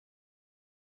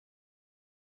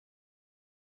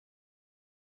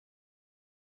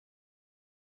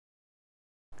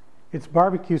It's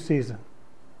barbecue season.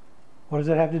 What does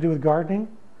that have to do with gardening?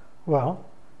 Well,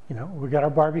 we got our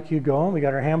barbecue going, we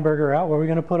got our hamburger out, what are we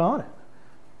going to put on it?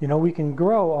 We can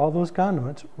grow all those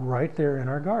condiments right there in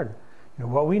our garden.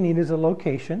 What we need is a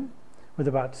location with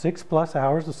about 6+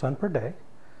 hours of sun per day.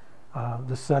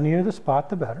 The sunnier the spot,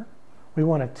 the better. We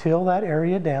want to till that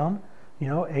area down,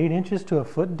 8 inches to a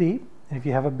foot deep. And if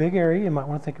you have a big area, you might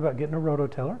want to think about getting a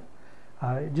rototiller.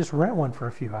 Just rent one for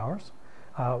a few hours.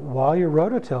 While you're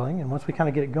rototilling, and once we kind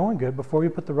of get it going good, before we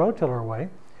put the rototiller away,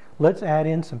 let's add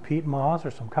in some peat moss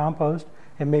or some compost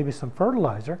and maybe some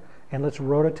fertilizer, and let's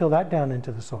rototill that down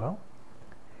into the soil.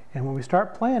 And when we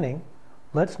start planting,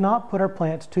 let's not put our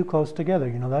plants too close together.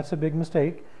 That's a big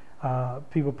mistake.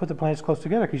 People put the plants close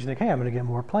together because you think, hey, I'm going to get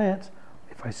more plants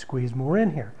if I squeeze more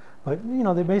in here. But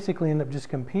they basically end up just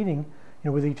competing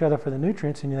with each other for the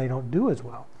nutrients, and they don't do as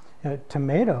well.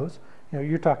 Tomatoes,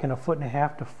 you're talking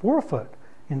 1.5 to 4 foot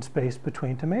in space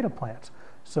between tomato plants.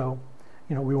 So,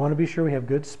 we want to be sure we have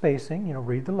good spacing,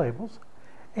 read the labels.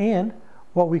 And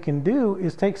what we can do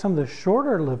is take some of the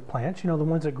shorter lived plants, the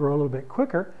ones that grow a little bit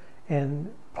quicker, and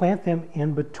plant them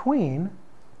in between,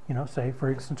 say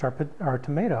for instance our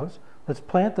tomatoes. Let's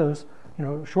plant those,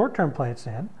 short-term plants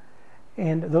in,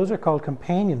 and those are called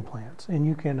companion plants. And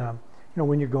you can,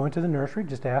 when you're going to the nursery,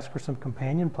 just ask for some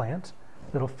companion plants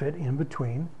that'll fit in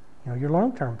between, your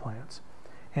long-term plants.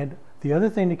 And the other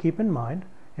thing to keep in mind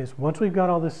is once we've got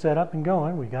all this set up and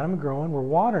going, we got them growing, we're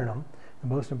watering them, the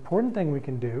most important thing we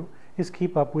can do is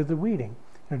keep up with the weeding.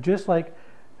 Just like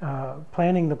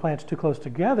planting the plants too close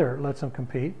together lets them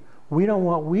compete, we don't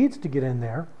want weeds to get in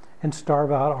there and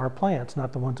starve out our plants,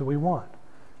 not the ones that we want.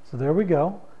 So there we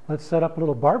go. Let's set up a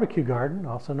little barbecue garden,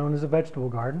 also known as a vegetable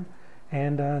garden.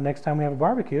 And next time we have a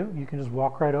barbecue, you can just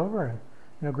walk right over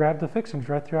and grab the fixings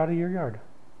right throughout of your yard.